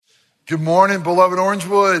Good morning, beloved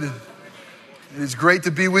Orangewood. It is great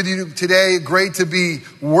to be with you today. Great to be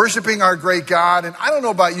worshiping our great God. And I don't know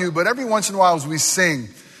about you, but every once in a while as we sing,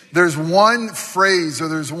 there's one phrase or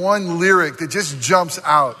there's one lyric that just jumps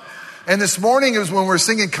out. And this morning is when we're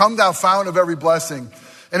singing, "Come Thou Fount of Every Blessing."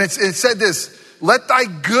 And it said this: "Let thy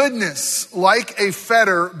goodness like a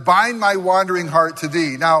fetter bind my wandering heart to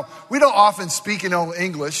thee." Now, we don't often speak in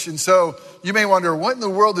English, and so you may wonder, what in the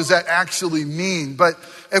world does that actually mean? But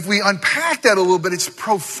if we unpack that a little bit, it's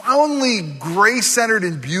profoundly grace-centered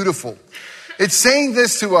and beautiful. It's saying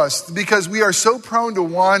this to us because we are so prone to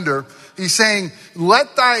wander. He's saying,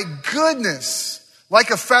 let thy goodness like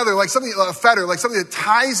a feather, like something that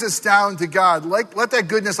ties us down to God. Let that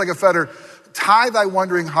goodness like a feather tie thy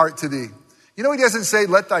wandering heart to thee. You know, he doesn't say,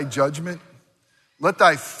 let thy judgment, let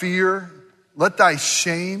thy fear, let thy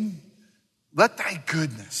shame, let thy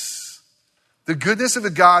goodness. The goodness of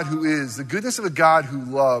a God who is, the goodness of a God who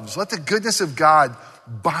loves. Let the goodness of God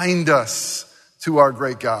bind us to our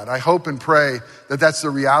great God. I hope and pray that that's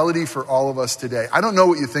the reality for all of us today. I don't know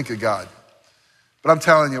what you think of God, but I'm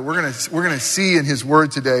telling you, we're gonna see in his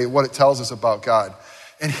word today what it tells us about God.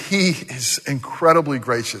 And he is incredibly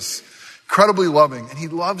gracious, incredibly loving, and he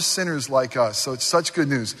loves sinners like us. So it's such good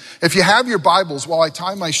news. If you have your Bibles, while I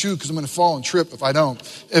tie my shoe, because I'm going to fall and trip if I don't.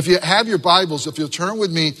 If you have your Bibles, if you'll turn with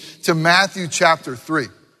me to Matthew chapter 3.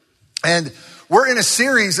 And we're in a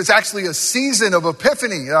series, it's actually a season of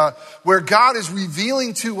Epiphany, where God is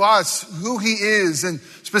revealing to us who he is, and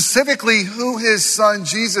specifically who his son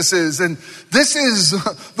Jesus is. And this is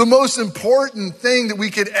the most important thing that we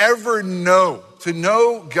could ever know. To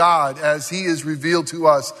know God as he is revealed to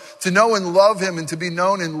us, to know and love him, and to be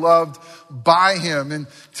known and loved by him. And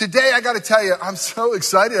today, I got to tell you, I'm so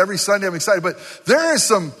excited. Every Sunday I'm excited, but there is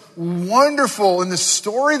some wonderful, in the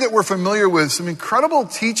story that we're familiar with, some incredible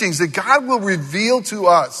teachings that God will reveal to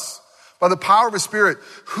us by the power of his Spirit,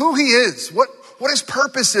 who he is, what his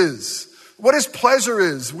purpose is, what his pleasure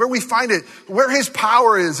is, where we find it, where his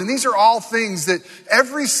power is. And these are all things that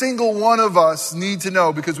every single one of us need to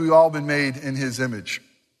know because we've all been made in his image.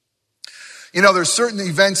 You know, there's certain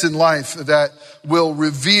events in life that will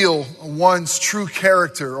reveal one's true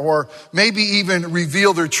character, or maybe even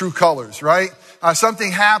reveal their true colors, right?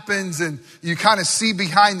 Something happens and you kind of see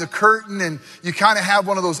behind the curtain, and you kind of have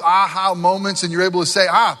one of those aha moments, and you're able to say,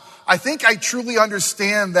 I think I truly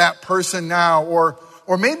understand that person now, or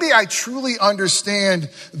maybe I truly understand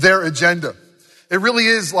their agenda. It really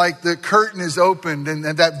is like the curtain is opened and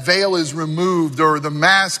that veil is removed, or the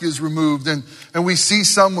mask is removed, and we see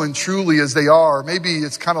someone truly as they are. Maybe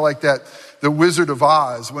it's kind of like the Wizard of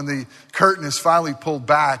Oz, when the curtain is finally pulled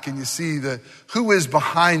back and you see who is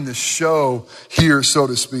behind the show here, so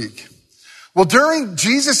to speak. Well, during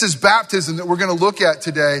Jesus' baptism that we're going to look at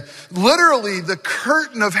today, literally the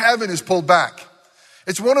curtain of heaven is pulled back.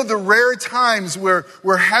 It's one of the rare times where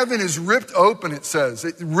heaven is ripped open, it says.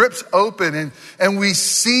 It rips open and we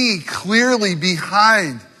see clearly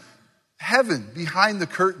behind heaven, behind the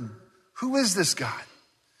curtain. Who is this God?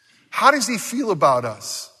 How does he feel about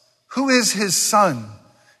us? Who is his son?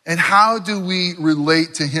 And how do we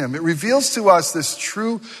relate to him? It reveals to us this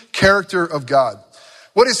true character of God.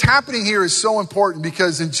 What is happening here is so important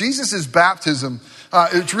because in Jesus' baptism,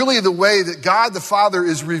 it's really the way that God the Father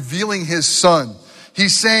is revealing his son.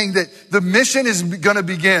 He's saying that the mission is going to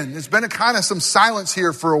begin. There's been a kind of some silence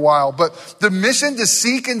here for a while, but the mission to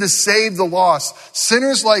seek and to save the lost,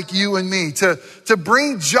 sinners like you and me, to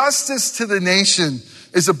bring justice to the nation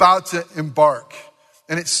is about to embark.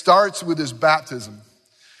 And it starts with his baptism.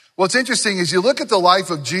 What's interesting is you look at the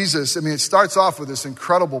life of Jesus. I mean, it starts off with this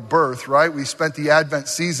incredible birth, right? We spent the Advent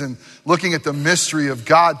season looking at the mystery of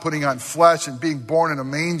God putting on flesh and being born in a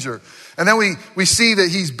manger. And then we see that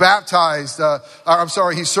he's baptized,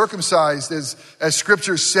 he's circumcised as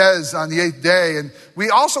scripture says on the 8th day. And we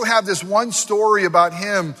also have this one story about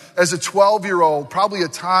him as a 12-year-old, probably a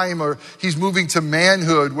time where he's moving to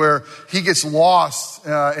manhood, where he gets lost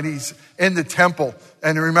and he's in the temple.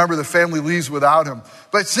 And remember, the family leaves without him.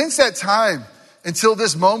 But since that time until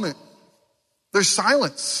this moment, there's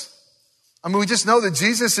silence. I mean, we just know that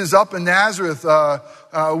Jesus is up in Nazareth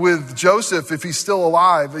with Joseph, if he's still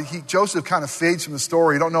alive. Joseph kind of fades from the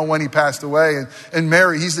story. You don't know when he passed away. And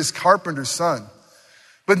Mary, he's this carpenter's son.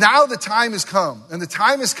 But now the time has come, and the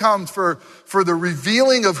time has come for the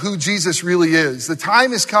revealing of who Jesus really is. The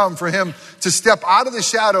time has come for him to step out of the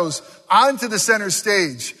shadows onto the center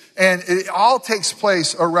stage. And it all takes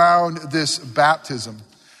place around this baptism.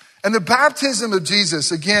 And the baptism of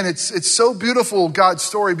Jesus, again, it's so beautiful, God's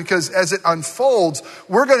story, because as it unfolds,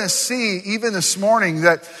 we're going to see even this morning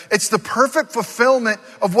that it's the perfect fulfillment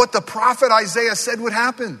of what the prophet Isaiah said would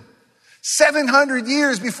happen. 700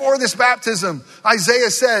 years before this baptism,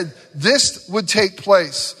 Isaiah said this would take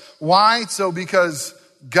place. Why? So because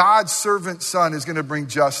God's servant son is going to bring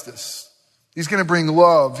justice. He's going to bring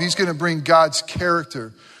love. He's going to bring God's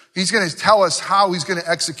character. He's going to tell us how he's going to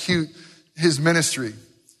execute his ministry.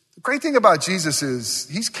 The great thing about Jesus is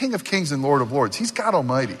he's King of Kings and Lord of Lords. He's God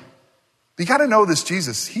Almighty. But you got to know this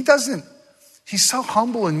Jesus. He's so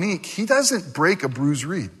humble and meek. He doesn't break a bruised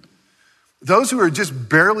reed. Those who are just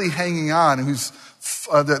barely hanging on, whose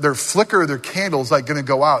their flicker of their candle is like going to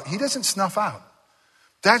go out, he doesn't snuff out.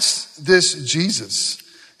 That's this Jesus.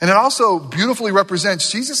 And it also beautifully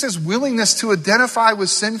represents Jesus' willingness to identify with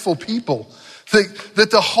sinful people. That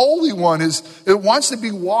the Holy One wants to be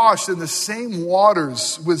washed in the same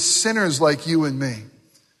waters with sinners like you and me,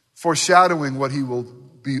 foreshadowing what he will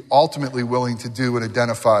be ultimately willing to do and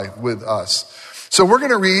identify with us. So we're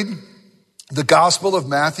going to read the Gospel of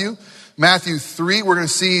Matthew. Matthew 3, we're going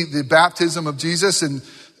to see the baptism of Jesus and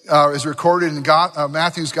is recorded in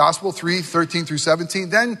Matthew's Gospel 3, 13 through 17.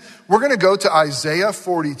 Then we're going to go to Isaiah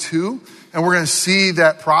 42, and we're going to see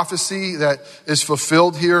that prophecy that is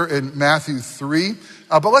fulfilled here in Matthew 3.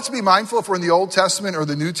 But let's be mindful if we're in the Old Testament or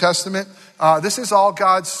the New Testament, this is all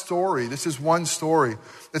God's story. This is one story.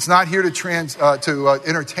 It's not here to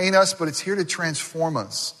entertain us, but it's here to transform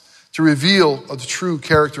us, to reveal the true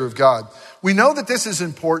character of God. We know that this is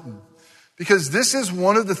important because this is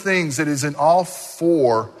one of the things that is in all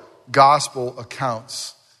 4 gospel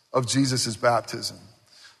accounts of Jesus' baptism.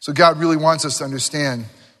 So God really wants us to understand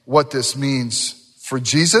what this means for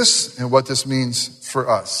Jesus and what this means for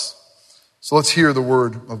us. So let's hear the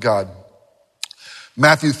word of God.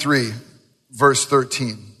 Matthew 3, verse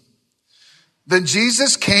 13. Then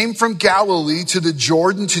Jesus came from Galilee to the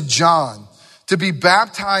Jordan to John to be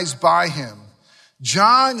baptized by him.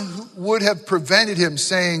 John would have prevented him,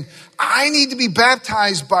 saying, I need to be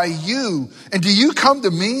baptized by you, and do you come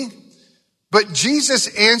to me? But Jesus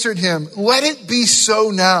answered him, let it be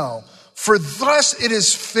so now, for thus it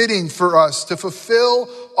is fitting for us to fulfill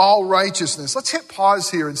all righteousness. Let's hit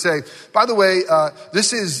pause here and say, by the way,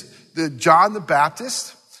 this is John the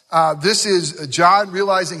Baptist. This is John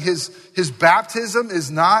realizing his baptism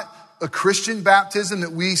is not a Christian baptism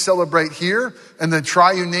that we celebrate here in the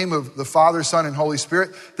triune name of the Father, Son, and Holy Spirit.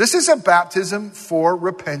 This is a baptism for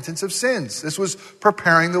repentance of sins. This was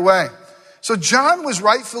preparing the way. So John was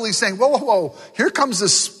rightfully saying, whoa, here comes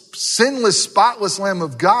this sinless, spotless Lamb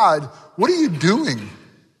of God. What are you doing?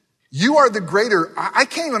 You are the greater. I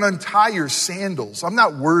can't even untie your sandals. I'm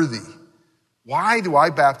not worthy. Why do I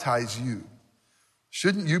baptize you?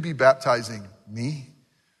 Shouldn't you be baptizing me?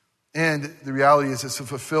 And the reality is to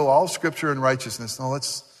fulfill all scripture and righteousness. No,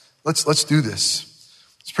 let's do this.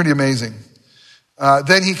 It's pretty amazing.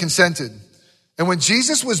 Then he consented. And when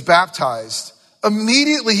Jesus was baptized,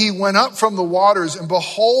 immediately he went up from the waters, and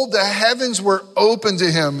behold, the heavens were opened to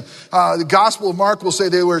him. The Gospel of Mark will say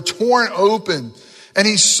they were torn open. And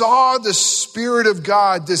he saw the Spirit of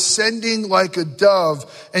God descending like a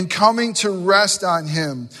dove and coming to rest on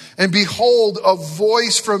him. And behold, a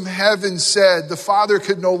voice from heaven said, the Father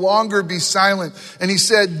could no longer be silent. And he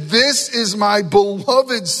said, this is my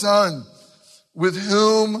beloved Son, with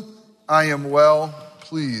whom I am well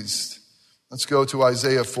pleased. Let's go to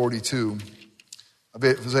Isaiah 42.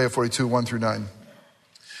 Isaiah 42, 1 through 9.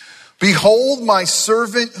 Behold my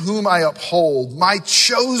servant whom I uphold, my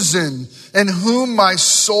chosen in whom my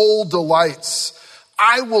soul delights.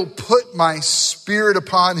 I will put my spirit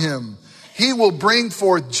upon him. He will bring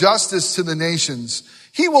forth justice to the nations.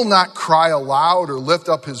 He will not cry aloud or lift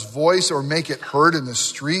up his voice or make it heard in the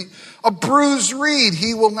street. A bruised reed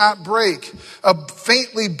he will not break. A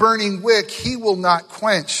faintly burning wick he will not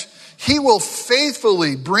quench. He will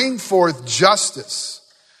faithfully bring forth justice.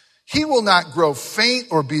 He will not grow faint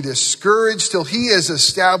or be discouraged till he has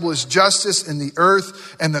established justice in the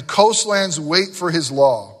earth, and the coastlands wait for his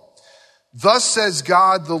law. Thus says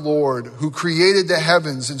God the Lord, who created the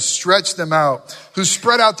heavens and stretched them out, who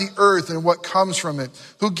spread out the earth and what comes from it,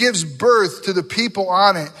 who gives birth to the people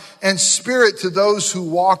on it and spirit to those who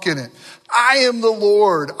walk in it. I am the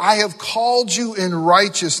Lord. I have called you in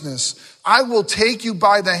righteousness. I will take you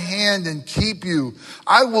by the hand and keep you.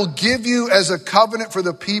 I will give you as a covenant for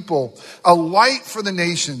the people, a light for the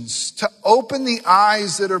nations, to open the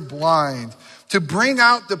eyes that are blind, to bring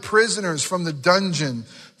out the prisoners from the dungeon,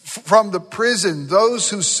 from the prison, those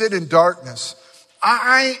who sit in darkness.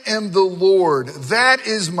 I am the Lord. That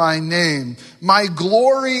is my name. My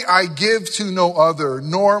glory I give to no other,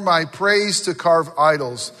 nor my praise to carve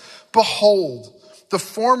idols. Behold, the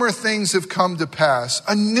former things have come to pass.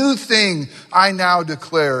 A new thing I now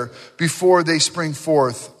declare before they spring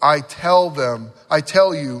forth. I tell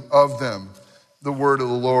you of them, the word of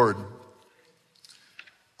the Lord.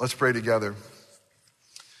 Let's pray together.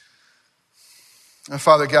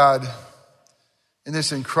 Father God, in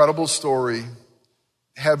this incredible story,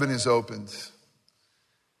 heaven is opened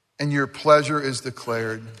and your pleasure is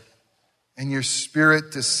declared and your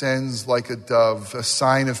spirit descends like a dove, a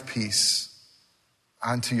sign of peace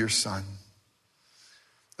onto your Son.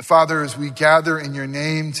 Father, as we gather in your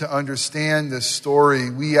name to understand this story,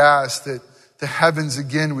 we ask that the heavens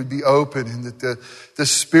again would be open and that the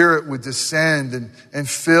Spirit would descend and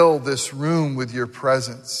fill this room with your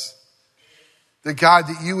presence. That God,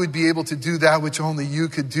 that you would be able to do that which only you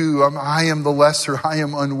could do. I am the lesser, I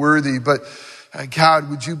am unworthy, but God,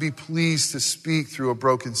 would you be pleased to speak through a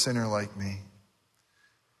broken sinner like me?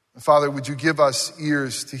 Father, would you give us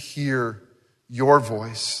ears to hear your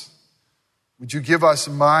voice? Would you give us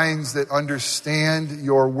minds that understand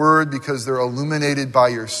your word because they're illuminated by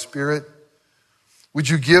your Spirit? Would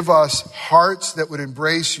you give us hearts that would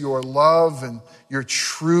embrace your love and your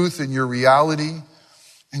truth and your reality?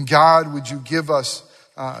 And God, would you give us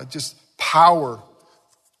just power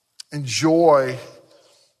and joy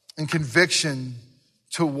and conviction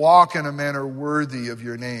to walk in a manner worthy of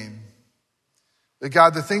your name? That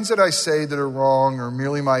God, the things that I say that are wrong or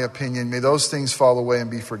merely my opinion, may those things fall away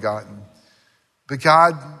and be forgotten. But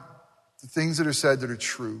God, the things that are said that are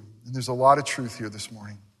true, and there's a lot of truth here this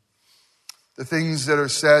morning. The things that are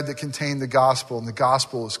said that contain the gospel, and the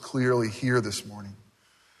gospel is clearly here this morning.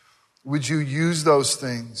 Would you use those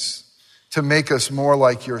things to make us more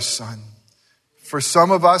like your Son? For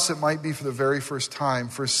some of us, it might be for the very first time.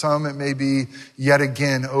 For some, it may be yet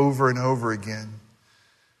again, over and over again.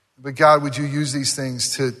 But God, would you use these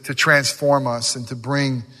things to transform us and to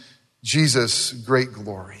bring Jesus great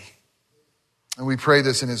glory? And we pray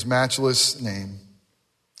this in his matchless name.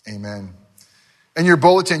 Amen. In your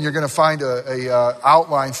bulletin, you're going to find a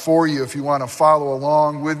outline for you if you want to follow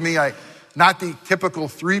along with me. Not the typical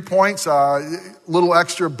 3 points, little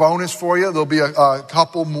extra bonus for you. There'll be a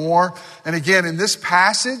couple more. And again, in this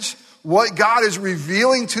passage, what God is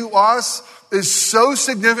revealing to us is so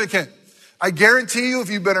significant. I guarantee you, if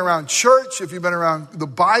you've been around church, if you've been around the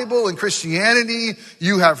Bible and Christianity,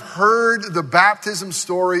 you have heard the baptism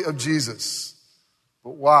story of Jesus.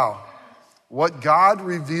 But wow, what God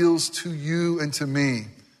reveals to you and to me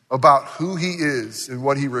about who he is and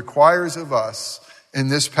what he requires of us in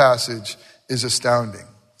this passage is astounding.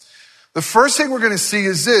 The first thing we're going to see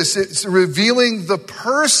is this. It's revealing the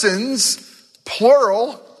persons,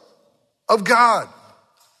 plural, of God.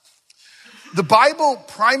 The Bible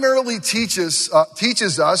primarily teaches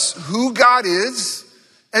us who God is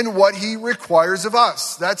and what he requires of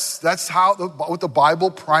us. That's what the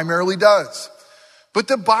Bible primarily does. But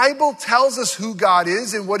the Bible tells us who God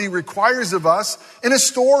is and what he requires of us in a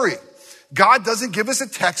story. God doesn't give us a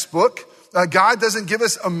textbook. God doesn't give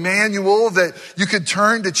us a manual that you could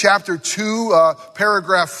turn to chapter 2,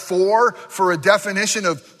 paragraph 4 for a definition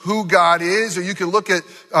of who God is, or you can look at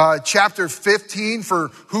chapter 15 for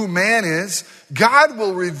who man is. God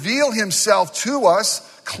will reveal himself to us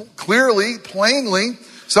clearly, plainly,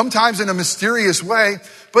 sometimes in a mysterious way,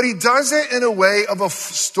 but he does it in a way of a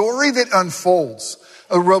story that unfolds,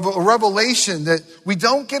 a revelation that we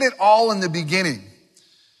don't get it all in the beginning.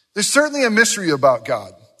 There's certainly a mystery about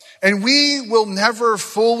God. And we will never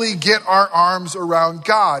fully get our arms around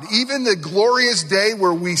God. Even the glorious day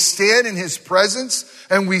where we stand in his presence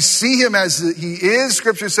and we see him as he is,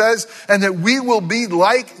 Scripture says, and that we will be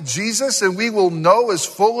like Jesus and we will know as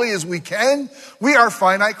fully as we can. We are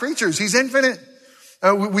finite creatures. He's infinite.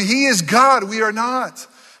 He is God. We are not.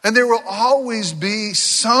 And there will always be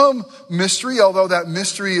some mystery, although that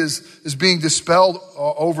mystery is being dispelled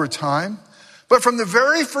over time. But from the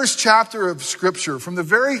very first chapter of Scripture, from the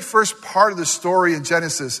very first part of the story in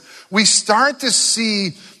Genesis, we start to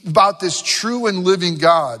see about this true and living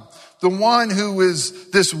God, the one who is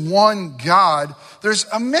this one God. There's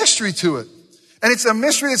a mystery to it. And it's a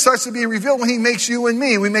mystery that starts to be revealed when he makes you and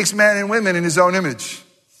me. He makes man and women in his own image.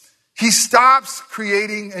 He stops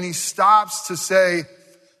creating and he stops to say,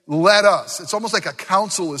 let us. It's almost like a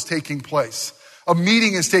council is taking place. A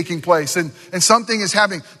meeting is taking place and something is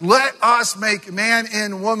happening. Let us make man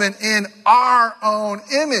and woman in our own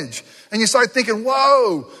image. And you start thinking,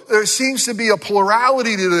 whoa, there seems to be a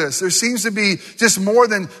plurality to this. There seems to be just more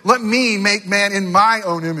than let me make man in my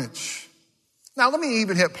own image. Now, let me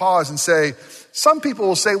even hit pause and say, some people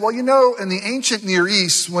will say, well, you know, in the ancient Near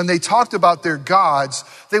East, when they talked about their gods,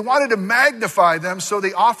 they wanted to magnify them, so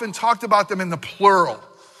they often talked about them in the plural.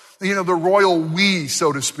 the royal we,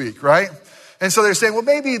 so to speak, right? And so they're saying, well,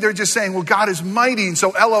 maybe they're just saying, well, God is mighty. And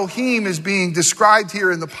so Elohim is being described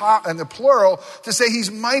here in the plural to say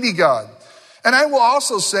he's mighty God. And I will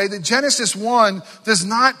also say that Genesis 1 does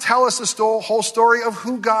not tell us the whole story of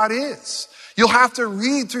who God is. You'll have to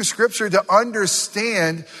read through scripture to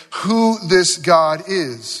understand who this God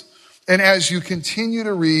is. And as you continue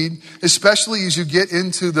to read, especially as you get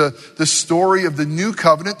into the story of the new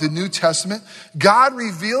covenant, the New Testament, God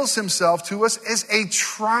reveals himself to us as a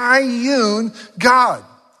triune God.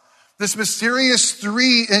 This mysterious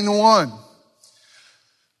 3 in 1.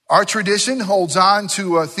 Our tradition holds on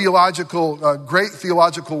to a great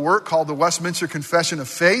theological work called the Westminster Confession of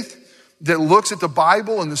Faith that looks at the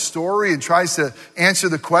Bible and the story and tries to answer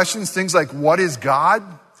the questions, things like, what is God?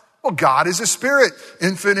 Well, God is a spirit,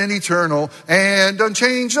 infinite, eternal, and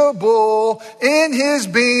unchangeable in his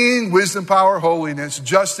being, wisdom, power, holiness,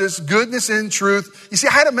 justice, goodness, and truth. You see,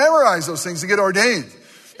 I had to memorize those things to get ordained.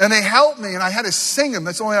 And they helped me, and I had to sing them.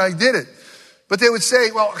 That's the only way I did it. But they would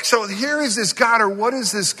say, well, so here is this God, or what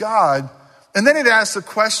is this God? And then it asks the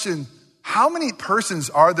question, how many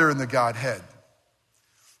persons are there in the Godhead?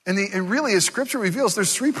 And really, as scripture reveals,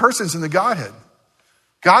 there's 3 persons in the Godhead.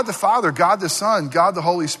 God the Father, God the Son, God the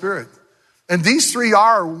Holy Spirit. And these 3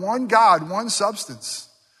 are one God, one substance.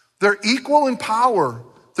 They're equal in power.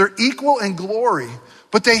 They're equal in glory,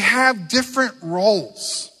 but they have different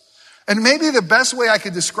roles. And maybe the best way I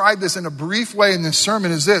could describe this in a brief way in this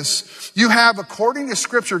sermon is this. You have, according to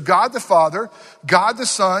scripture, God the Father, God the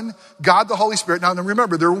Son, God the Holy Spirit. Now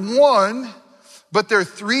remember, they're one, but they're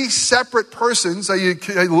 3 separate persons. A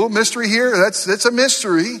little mystery here. That's a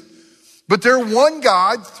mystery. But they're one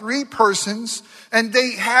God, 3 persons, and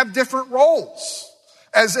they have different roles.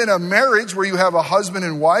 As in a marriage where you have a husband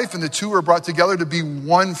and wife and the 2 are brought together to be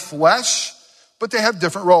one flesh, but they have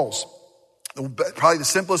different roles. Probably the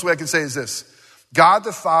simplest way I can say is this. God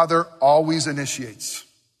the Father always initiates.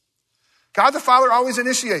 God the Father always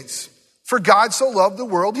initiates. For God so loved the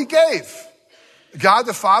world, he gave. God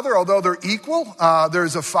the Father, although they're equal,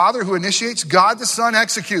 there's a Father who initiates. God the Son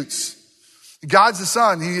executes. God's the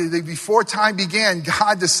Son. Before time began,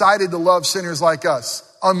 God decided to love sinners like us.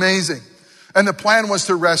 Amazing. And the plan was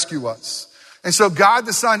to rescue us. And so God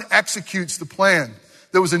the Son executes the plan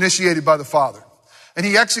that was initiated by the Father. And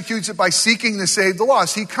he executes it by seeking to save the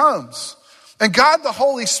lost. He comes. And God the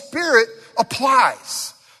Holy Spirit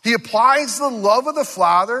applies. He applies the love of the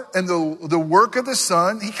Father and the work of the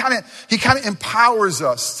Son. He kind of empowers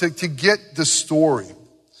us to get the story.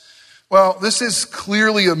 Well, this is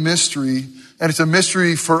clearly a mystery, and it's a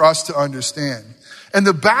mystery for us to understand. And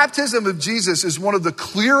the baptism of Jesus is one of the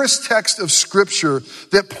clearest texts of Scripture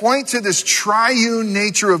that point to this triune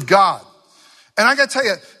nature of God. And I got to tell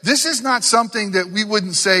you, this is not something that we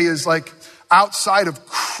wouldn't say is like outside of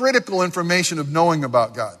critical information of knowing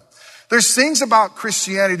about God. There's things about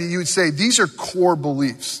Christianity you would say, these are core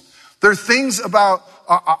beliefs. There are things about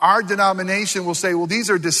our denomination will say, well, these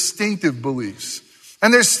are distinctive beliefs.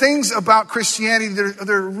 And there's things about Christianity that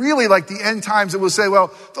are really like the end times that will say,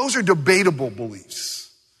 well, those are debatable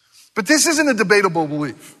beliefs. But this isn't a debatable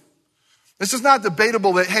belief. This is not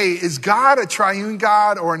debatable that, hey, is God a triune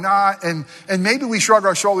God or not? And maybe we shrug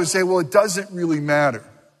our shoulders and say, well, it doesn't really matter.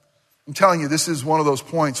 I'm telling you, this is one of those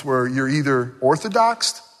points where you're either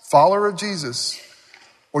orthodox, follower of Jesus,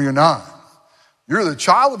 or you're not. You're the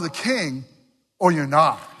child of the King, or you're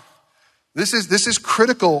not. This is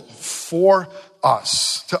critical for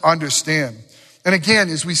us to understand. And again,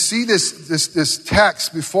 as we see this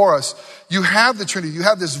text before us, you have the Trinity. You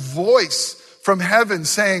have this voice from heaven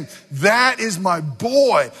saying, that is my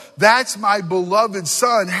boy. That's my beloved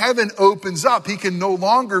Son. Heaven opens up. He can no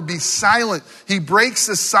longer be silent. He breaks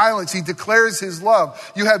the silence. He declares his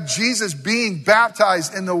love. You have Jesus being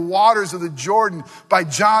baptized in the waters of the Jordan by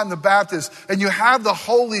John the Baptist. And you have the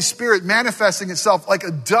Holy Spirit manifesting itself like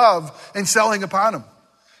a dove and settling upon him.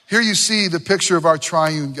 Here you see the picture of our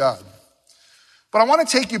triune God. But I want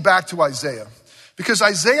to take you back to Isaiah. Because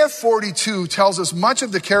Isaiah 42 tells us much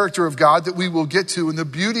of the character of God that we will get to and the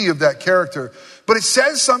beauty of that character. But it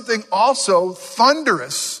says something also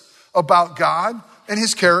thunderous about God and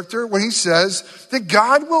his character when he says that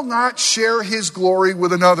God will not share his glory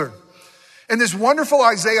with another. In this wonderful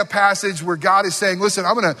Isaiah passage where God is saying, listen,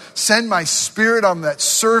 I'm going to send my Spirit on that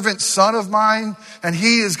servant son of mine, and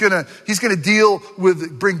he's going to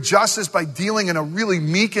bring justice by dealing in a really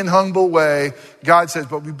meek and humble way. God says,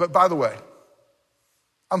 but by the way,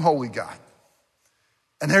 I'm holy God.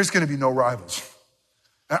 And there's going to be no rivals.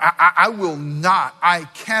 I will not, I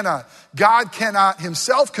cannot. God cannot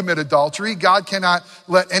himself commit adultery. God cannot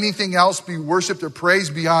let anything else be worshiped or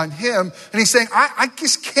praised beyond him. And he's saying, I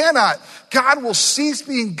just cannot. God will cease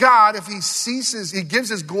being God if he gives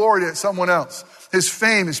his glory to someone else. His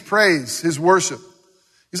fame, his praise, his worship.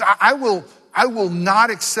 He says, I will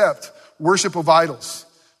not accept worship of idols.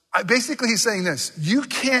 Basically, he's saying this: you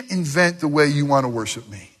can't invent the way you want to worship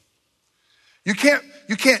me. You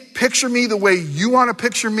can't picture me the way you want to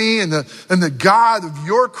picture me, and the God of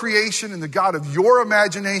your creation and the God of your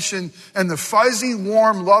imagination and the fuzzy,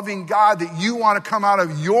 warm, loving God that you want to come out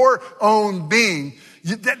of your own being.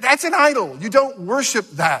 That's an idol. You don't worship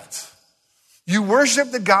that. You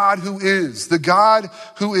worship the God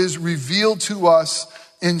who is revealed to us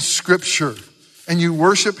in Scripture, and you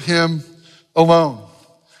worship him alone.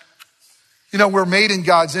 You know, we're made in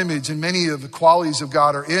God's image, and many of the qualities of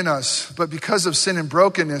God are in us, but because of sin and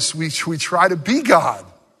brokenness, we try to be God.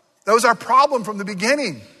 That was our problem from the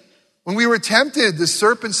beginning. When we were tempted, the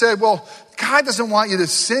serpent said, well, God doesn't want you to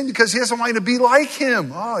sin because he doesn't want you to be like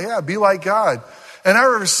him. Oh yeah, be like God. And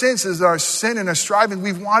ever since, as our sin and our striving,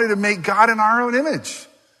 we've wanted to make God in our own image.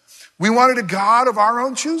 We wanted a God of our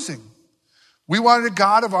own choosing. We wanted a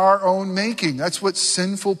God of our own making. That's what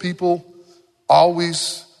sinful people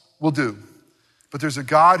always will do. But there's a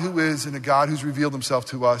God who is, and a God who's revealed himself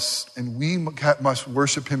to us, and we must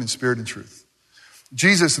worship him in spirit and truth.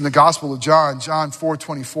 Jesus, in the Gospel of John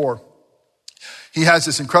 4:24, he has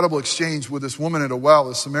this incredible exchange with this woman at a well,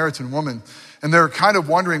 a Samaritan woman. And they're kind of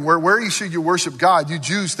wondering, where should you worship God? You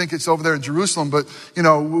Jews think it's over there in Jerusalem, but you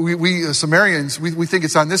know, we Samaritans, we think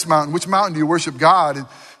it's on this mountain. Which mountain do you worship God?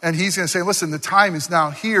 And he's going to say, listen, the time is now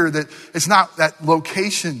here, that it's not that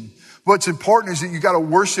location. What's important is that you got to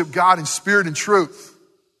worship God in spirit and truth.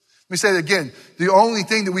 Let me say that again. The only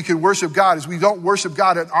thing that we can worship God is we don't worship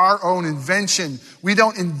God at our own invention. We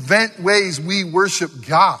don't invent ways we worship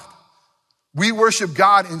God. We worship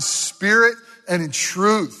God in spirit and in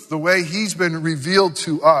truth, the way he's been revealed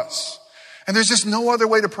to us. And there's just no other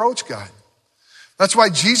way to approach God. That's why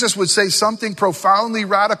Jesus would say something profoundly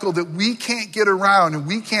radical that we can't get around and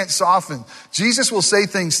we can't soften. Jesus will say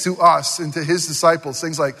things to us and to his disciples,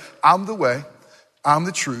 things like, I'm the way, I'm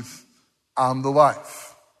the truth, I'm the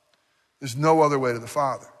life. There's no other way to the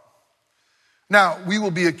Father. Now, we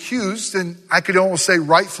will be accused, and I could almost say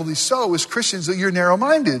rightfully so, as Christians, that you're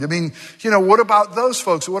narrow-minded. I mean, you know, what about those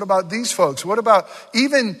folks? What about these folks? What about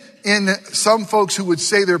even in some folks who would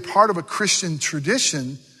say they're part of a Christian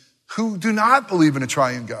tradition who do not believe in a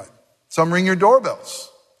triune God? Some ring your doorbells.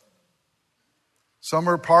 Some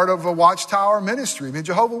are part of a Watchtower ministry. I mean,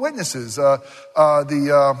 Jehovah's Witnesses, the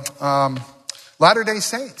Latter-day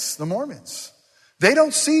Saints, the Mormons. They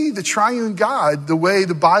don't see the triune God the way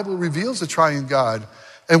the Bible reveals the triune God.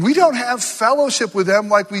 And we don't have fellowship with them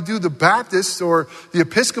like we do the Baptists or the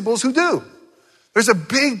Episcopals who do. There's a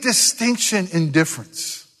big distinction in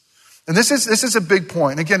difference. And this is a big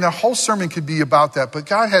point. Again, the whole sermon could be about that, but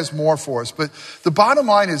God has more for us. But the bottom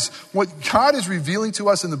line is what God is revealing to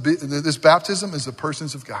us in this baptism is the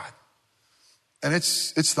persons of God. And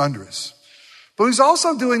it's thunderous. But he's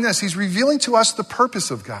also doing this. He's revealing to us the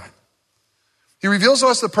purpose of God. He reveals to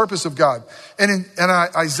us the purpose of God. And in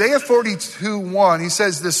Isaiah 42:1, he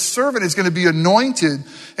says this servant is going to be anointed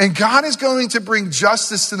and God is going to bring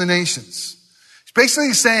justice to the nations. He's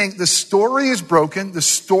basically saying the story is broken, the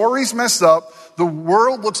story's messed up, the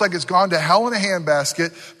world looks like it's gone to hell in a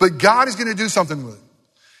handbasket, but God is going to do something with it.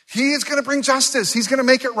 He is going to bring justice. He's going to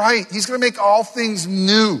make it right. He's going to make all things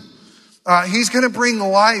new. He's going to bring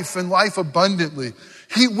life and life abundantly.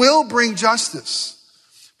 He will bring justice.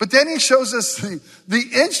 But then he shows us the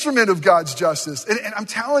instrument of God's justice. And I'm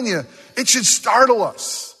telling you, it should startle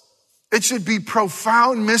us. It should be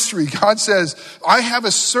profound mystery. God says, I have a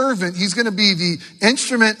servant. He's going to be the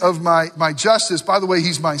instrument of my justice. By the way,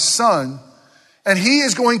 he's my son. And he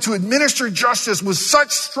is going to administer justice with such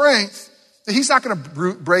strength that he's not going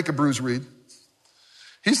to break a bruised reed.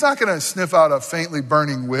 He's not going to sniff out a faintly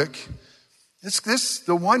burning wick.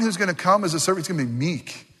 The one who's going to come as a servant, he's going to be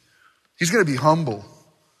meek. He's going to be humble.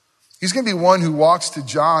 He's going to be one who walks to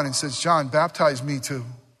John and says, John, baptize me too.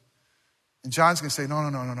 And John's going to say, no,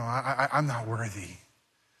 I'm not worthy.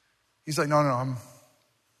 He's like, no,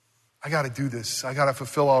 I got to do this. I got to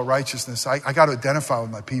fulfill all righteousness. I got to identify with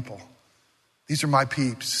my people. These are my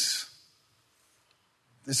peeps.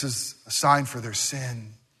 This is a sign for their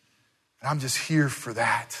sin. And I'm just here for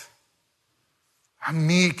that. I'm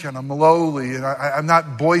meek and I'm lowly and I'm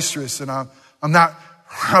not boisterous and I'm not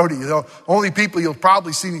rowdy. The only people you'll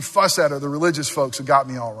probably see me fuss at are the religious folks who got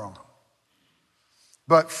me all wrong.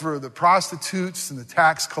 But for the prostitutes and the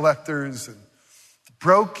tax collectors and the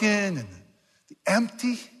broken and the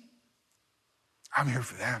empty. I'm here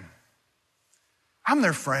for them. I'm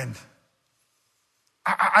their friend.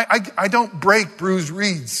 I don't break bruised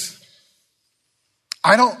reeds.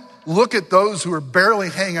 I don't look at those who are barely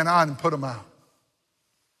hanging on and put them out.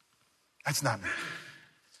 That's not me.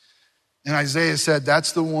 And Isaiah said,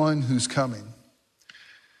 that's the one who's coming.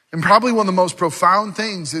 And probably one of the most profound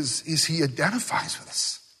things is he identifies with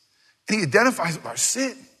us. And he identifies with our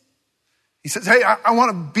sin. He says, hey, I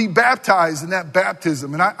want to be baptized in that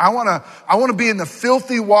baptism. And I want to be in the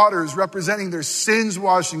filthy waters representing their sins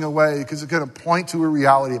washing away, because it's going to point to a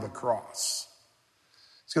reality of a cross.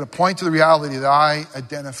 It's going to point to the reality that I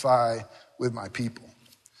identify with my people.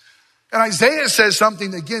 And Isaiah says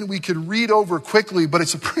something, again, we could read over quickly, but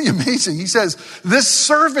it's pretty amazing. He says, this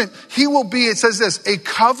servant, he will be, it says this, a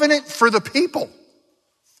covenant for the people.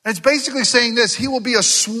 And it's basically saying this, he will be a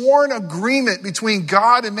sworn agreement between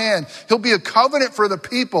God and man. He'll be a covenant for the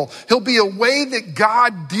people. He'll be a way that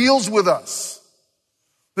God deals with us.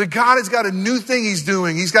 That God has got a new thing he's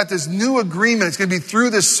doing. He's got this new agreement. It's going to be through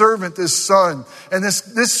this servant, this son. And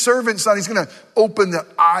this servant son, he's going to open the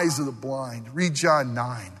eyes of the blind. Read John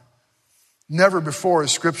 9. Never before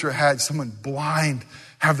has scripture had someone blind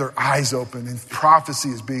have their eyes open and prophecy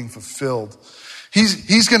is being fulfilled.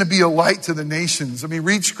 He's going to be a light to the nations. I mean,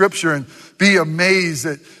 read scripture and be amazed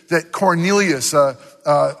that Cornelius, a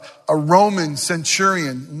Roman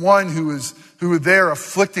centurion, one who was there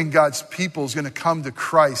afflicting God's people, is going to come to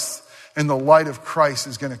Christ, and the light of Christ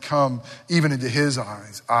is going to come even into his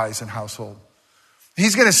eyes and household.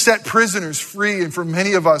 He's going to set prisoners free. And for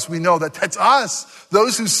many of us, we know that that's us.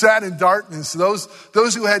 Those who sat in darkness,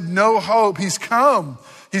 those who had no hope. He's come.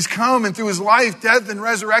 He's come, and through his life, death, and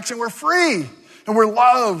resurrection, we're free. And we're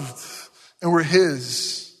loved. And we're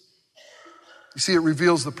his. You see, it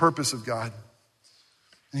reveals the purpose of God.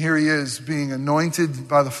 And here he is, being anointed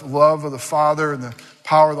by the love of the Father and the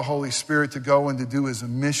power of the Holy Spirit to go and to do his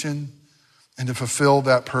mission and to fulfill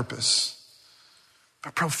that purpose.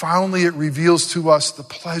 But profoundly, it reveals to us the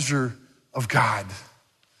pleasure of God.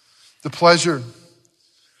 The pleasure.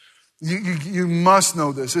 You must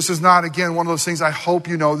know this. This is not, again, one of those things I hope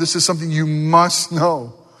you know. This is something you must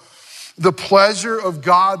know. The pleasure of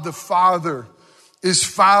God the Father is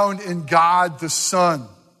found in God the Son.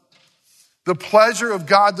 The pleasure of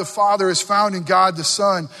God the Father is found in God the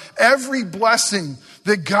Son. Every blessing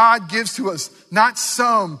that God gives to us, not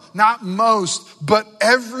some, not most, but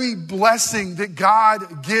every blessing that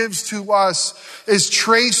God gives to us is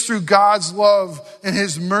traced through God's love and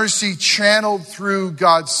his mercy channeled through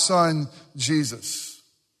God's Son, Jesus.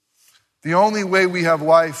 The only way we have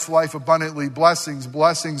life abundantly, blessings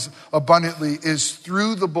abundantly, is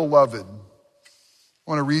through the beloved. I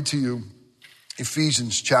want to read to you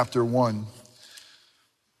Ephesians chapter 1,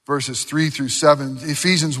 verses 3 through 7.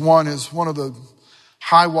 Ephesians 1 is one of the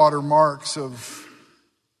high water marks of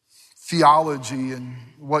theology and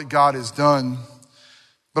what God has done.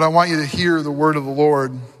 But I want you to hear the word of the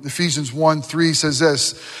Lord. Ephesians 1:3 says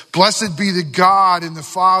this, blessed be the God and the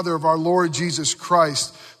Father of our Lord Jesus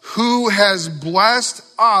Christ, who has blessed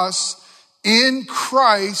us in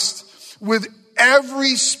Christ with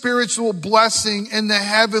every spiritual blessing in the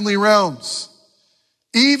heavenly realms,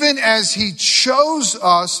 even as he chose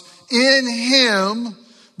us in him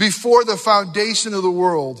before the foundation of the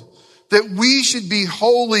world, that we should be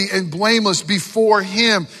holy and blameless before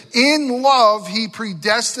him. In love, he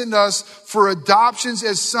predestined us for adoptions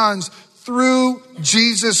as sons through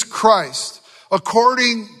Jesus Christ,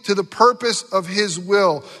 according to the purpose of his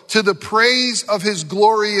will, to the praise of his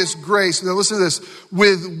glorious grace. Now listen to this,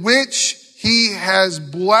 with which he has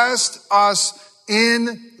blessed us in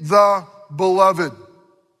the beloved.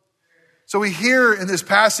 So we hear in this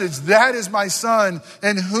passage, that is my son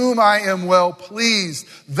in whom I am well pleased.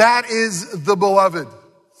 That is the beloved.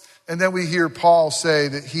 And then we hear Paul say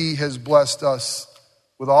that he has blessed us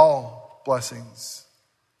with all blessings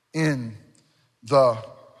in the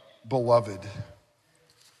beloved.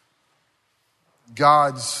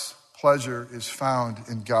 God's pleasure is found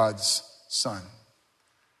in God's Son.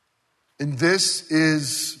 And this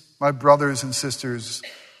is, my brothers and sisters,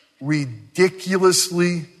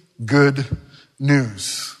 ridiculously good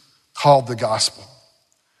news called the gospel.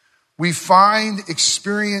 We find,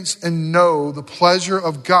 experience, and know the pleasure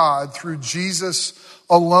of God through Jesus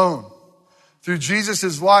alone, through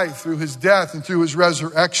Jesus' life, through his death, and through his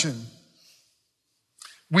resurrection.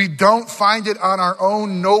 We don't find it on our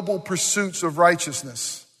own noble pursuits of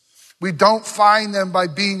righteousness. We don't find them by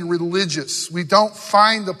being religious. We don't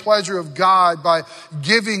find the pleasure of God by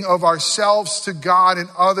giving of ourselves to God and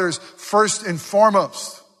others first and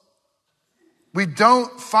foremost. We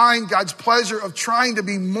don't find God's pleasure of trying to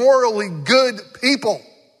be morally good people.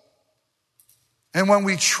 And when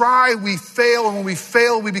we try, we fail. And when we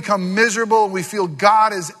fail, we become miserable. We feel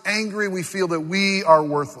God is angry. We feel that we are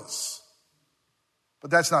worthless. But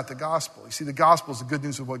that's not the gospel. You see, the gospel is the good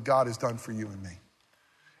news of what God has done for you and me.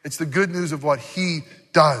 It's the good news of what he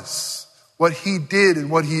does, what he did and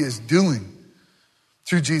what he is doing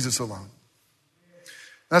through Jesus alone.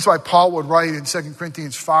 And that's why Paul would write in 2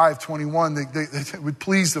 Corinthians 5:21 that it would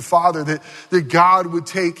please the Father that God would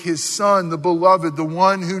take his Son, the beloved, the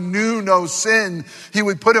one who knew no sin. He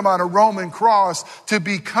would put him on a Roman cross to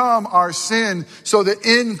become our sin so that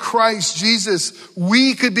in Christ Jesus,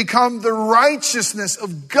 we could become the righteousness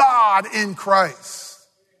of God in Christ.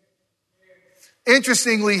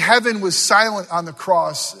 Interestingly, heaven was silent on the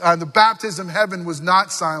cross. On the baptism, heaven was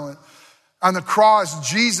not silent. On the cross,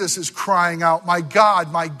 Jesus is crying out, my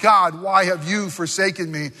God, why have you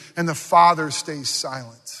forsaken me? And the Father stays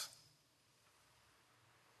silent.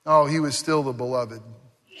 Oh, he was still the beloved,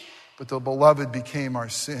 but the beloved became our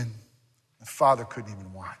sin. The Father couldn't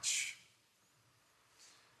even watch.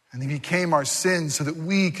 And he became our sin so that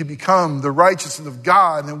we could become the righteousness of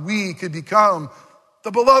God and we could become the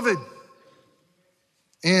beloved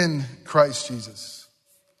in Christ Jesus.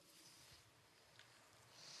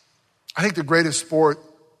 I think the greatest sport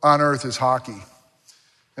on earth is hockey.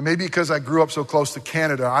 And maybe because I grew up so close to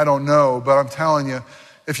Canada, I don't know, but I'm telling you,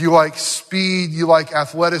 if you like speed, you like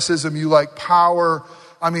athleticism, you like power,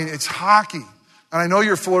 it's hockey. And I know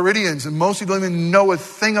you're Floridians and most of you don't even know a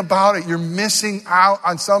thing about it. You're missing out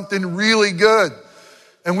on something really good.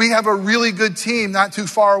 And we have a really good team not too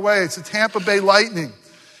far away. It's the Tampa Bay Lightning.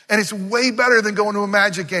 And it's way better than going to a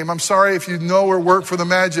Magic game. I'm sorry if you know or work for the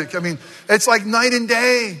Magic. It's like night and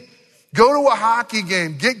day. Go to a hockey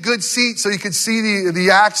game, get good seats so you can see the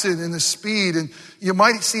action and the speed, and you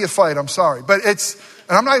might see a fight, I'm sorry. But and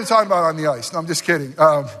I'm not even talking about on the ice, no, I'm just kidding.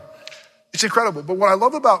 It's incredible. But what I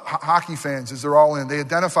love about hockey fans is they're all in, they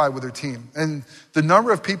identify with their team. And the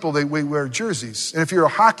number of people, they wear jerseys. And if you're a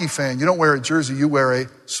hockey fan, you don't wear a jersey, you wear a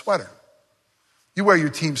sweater. You wear your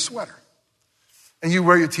team's sweater. And you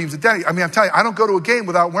wear your team's identity. I'm telling you, I don't go to a game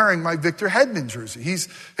without wearing my Victor Hedman jersey.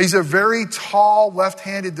 He's a very tall,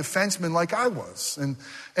 left-handed defenseman like I was.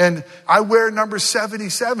 And I wear number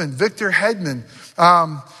 77, Victor Hedman.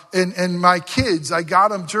 And my kids, I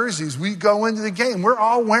got them jerseys. We go into the game. We're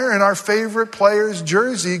all wearing our favorite player's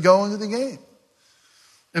jersey going to the game.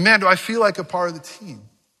 And man, do I feel like a part of the team.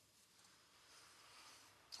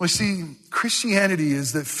 Well, see, Christianity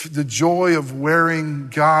is the joy of wearing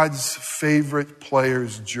God's favorite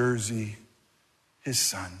player's jersey, his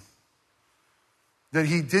Son. That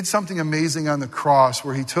he did something amazing on the cross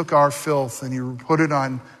where he took our filth and he put it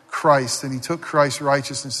on Christ, and he took Christ's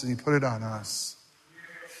righteousness and he put it on us.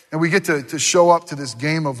 And we get to show up to this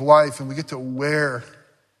game of life and we get to wear.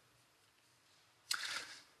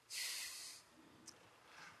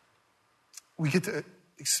 We get to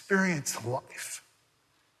experience life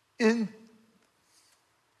in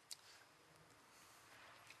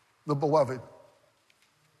the beloved.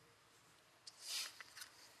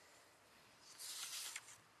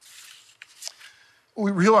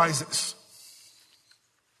 We realize this.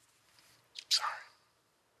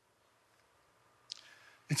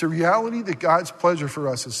 It's a reality that God's pleasure for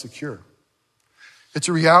us is secure. It's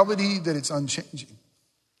a reality that it's unchanging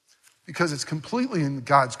because it's completely in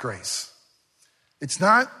God's grace. It's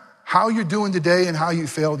not how you're doing today and how you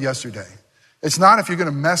failed yesterday. It's not if you're going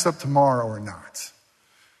to mess up tomorrow or not.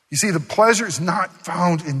 You see, the pleasure is not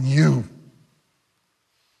found in you.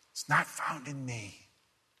 It's not found in me.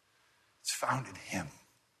 It's found in him.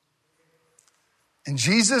 And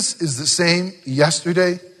Jesus is the same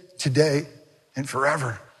yesterday, today, and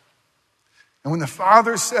forever. And when the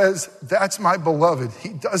Father says, that's my beloved, he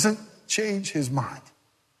doesn't change his mind.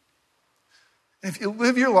 And if you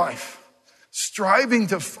live your life striving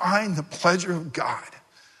to find the pleasure of God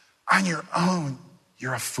on your own,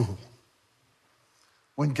 you're a fool.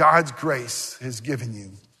 When God's grace has given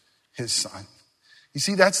you his Son. You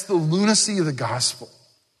see, that's the lunacy of the gospel.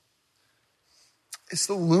 It's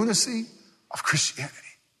the lunacy of Christianity.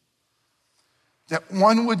 That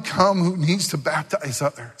one would come who needs to baptize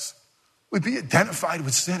others, would be identified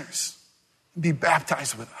with sinners, and be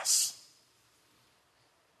baptized with us,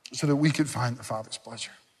 so that we could find the Father's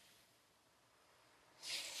pleasure.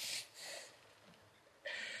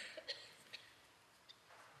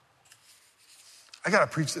 I got to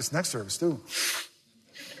preach this next service too.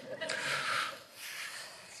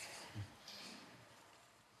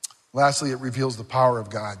 Lastly, it reveals the power of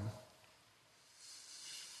God.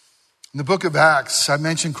 In the book of Acts, I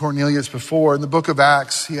mentioned Cornelius before. In the book of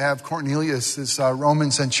Acts, you have Cornelius, this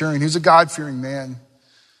Roman centurion. He was a God-fearing man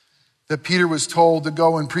that Peter was told to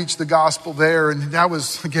go and preach the gospel there, and that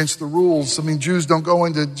was against the rules. I mean, Jews don't go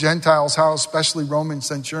into Gentiles' house, especially Roman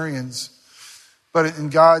centurions. But in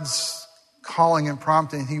God's calling and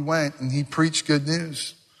prompting, he went and he preached good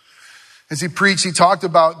news. As he preached, he talked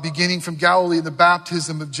about beginning from Galilee, the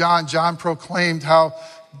baptism of John. John proclaimed how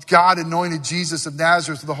God anointed Jesus of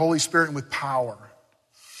Nazareth with the Holy Spirit and with power.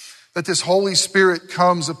 That this Holy Spirit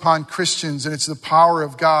comes upon Christians, and it's the power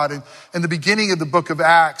of God. And in the beginning of the book of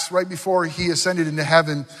Acts, right before he ascended into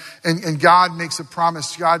heaven, and God makes a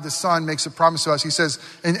promise, God the Son makes a promise to us. He says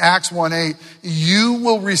in Acts 1:8, you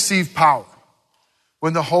will receive power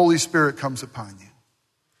when the Holy Spirit comes upon you.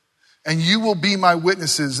 And you will be my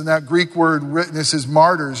witnesses. And that Greek word witness is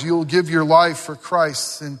martyrs. You'll give your life for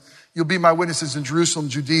Christ, and you'll be my witnesses in Jerusalem,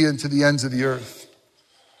 Judea, and to the ends of the earth.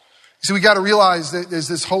 So we got to realize that as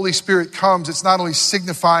this Holy Spirit comes, it's not only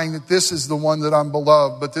signifying that this is the one that I'm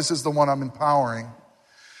beloved, but this is the one I'm empowering.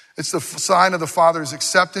 It's the sign of the Father's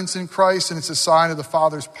acceptance in Christ, and it's a sign of the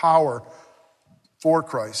Father's power for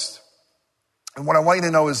Christ. And what I want you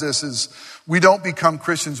to know is this, is we don't become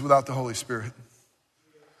Christians without the Holy Spirit.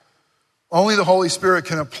 Only the Holy Spirit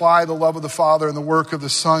can apply the love of the Father and the work of the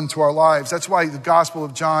Son to our lives. That's why the Gospel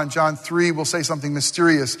of John 3 will say something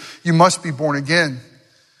mysterious. You must be born again.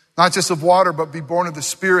 Not just of water, but be born of the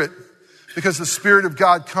Spirit. Because the Spirit of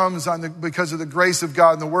God comes because of the grace of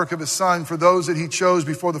God and the work of His Son for those that He chose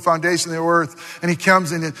before the foundation of the earth. And He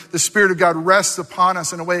comes and the Spirit of God rests upon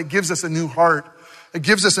us in a way. It gives us a new heart. It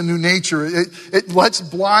gives us a new nature. It lets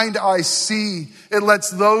blind eyes see. It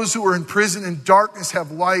lets those who are in prison in darkness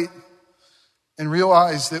have light and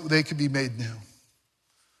realize that they could be made new.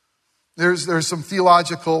 There's some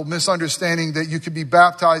theological misunderstanding that you could be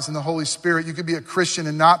baptized in the Holy Spirit. You could be a Christian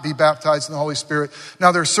and not be baptized in the Holy Spirit.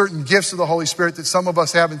 Now, there are certain gifts of the Holy Spirit that some of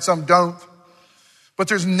us have and some don't. But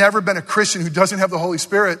there's never been a Christian who doesn't have the Holy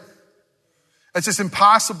Spirit. It's just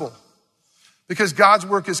impossible. Because God's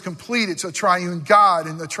work is complete. It's a triune God,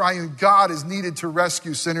 and the triune God is needed to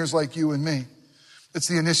rescue sinners like you and me. It's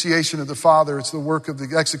the initiation of the Father. It's the work of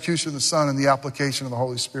the execution of the Son and the application of the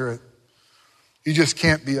Holy Spirit. You just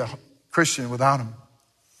can't be a Christian without Him.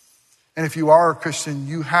 And if you are a Christian,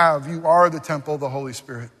 you are the temple of the Holy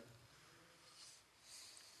Spirit.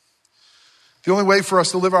 The only way for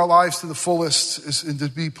us to live our lives to the fullest and to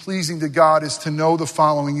be pleasing to God is to know the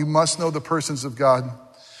following. You must know the persons of God.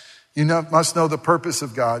 You must know the purpose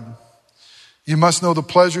of God. You must know the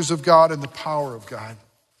pleasures of God and the power of God.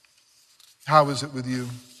 How is it with you?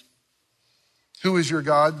 Who is your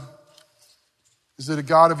God? Is it a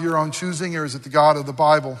God of your own choosing, or is it the God of the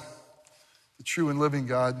Bible, the true and living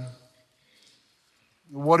God?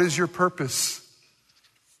 What is your purpose?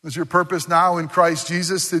 Is your purpose now in Christ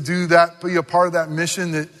Jesus to do that, be a part of that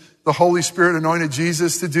mission that the Holy Spirit anointed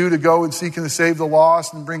Jesus to do, to go and seek and to save the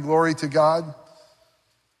lost and bring glory to God?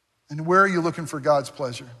 And where are you looking for God's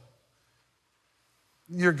pleasure?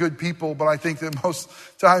 You're good people, but I think that most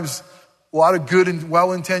times a lot of good and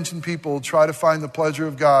well-intentioned people try to find the pleasure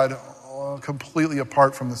of God completely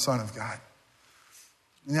apart from the Son of God.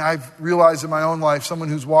 And I've realized in my own life, someone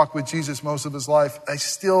who's walked with Jesus most of his life, I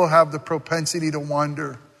still have the propensity to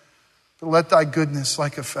wander. But let thy goodness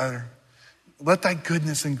like a feather, let thy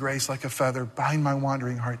goodness and grace like a feather bind my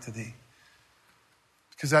wandering heart to thee.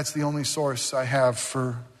 Because that's the only source I have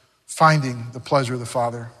for finding the pleasure of the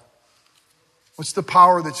Father. What's the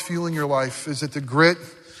power that's fueling your life? Is it the grit,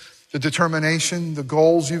 the determination, the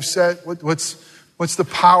goals you've set? What's the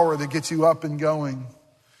power that gets you up and going?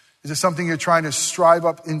 Is it something you're trying to strive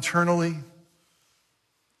up internally?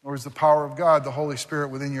 Or is the power of God, the Holy Spirit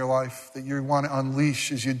within your life, that you want to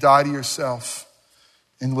unleash as you die to yourself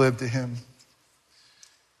and live to Him?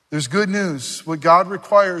 There's good news. What God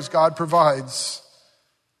requires, God provides.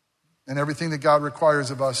 And everything that God requires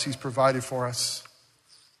of us, He's provided for us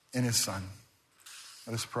in His Son.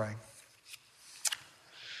 Let us pray.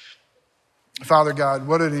 Father God,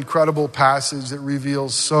 what an incredible passage that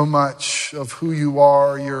reveals so much of who you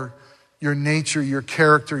are, your nature, your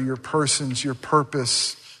character, your persons, your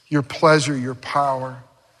purpose, your pleasure, your power.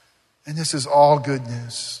 And this is all good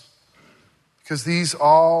news, because these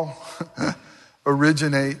all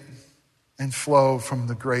originate and flow from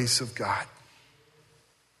the grace of God.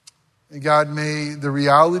 And God, may the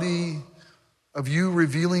reality of you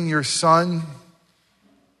revealing your Son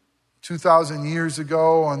 2,000 years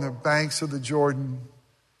ago on the banks of the Jordan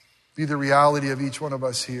be the reality of each one of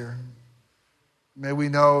us here. May we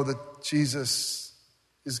know that Jesus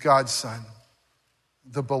is God's Son,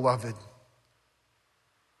 the beloved,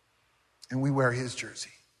 and we wear His jersey.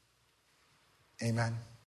 Amen.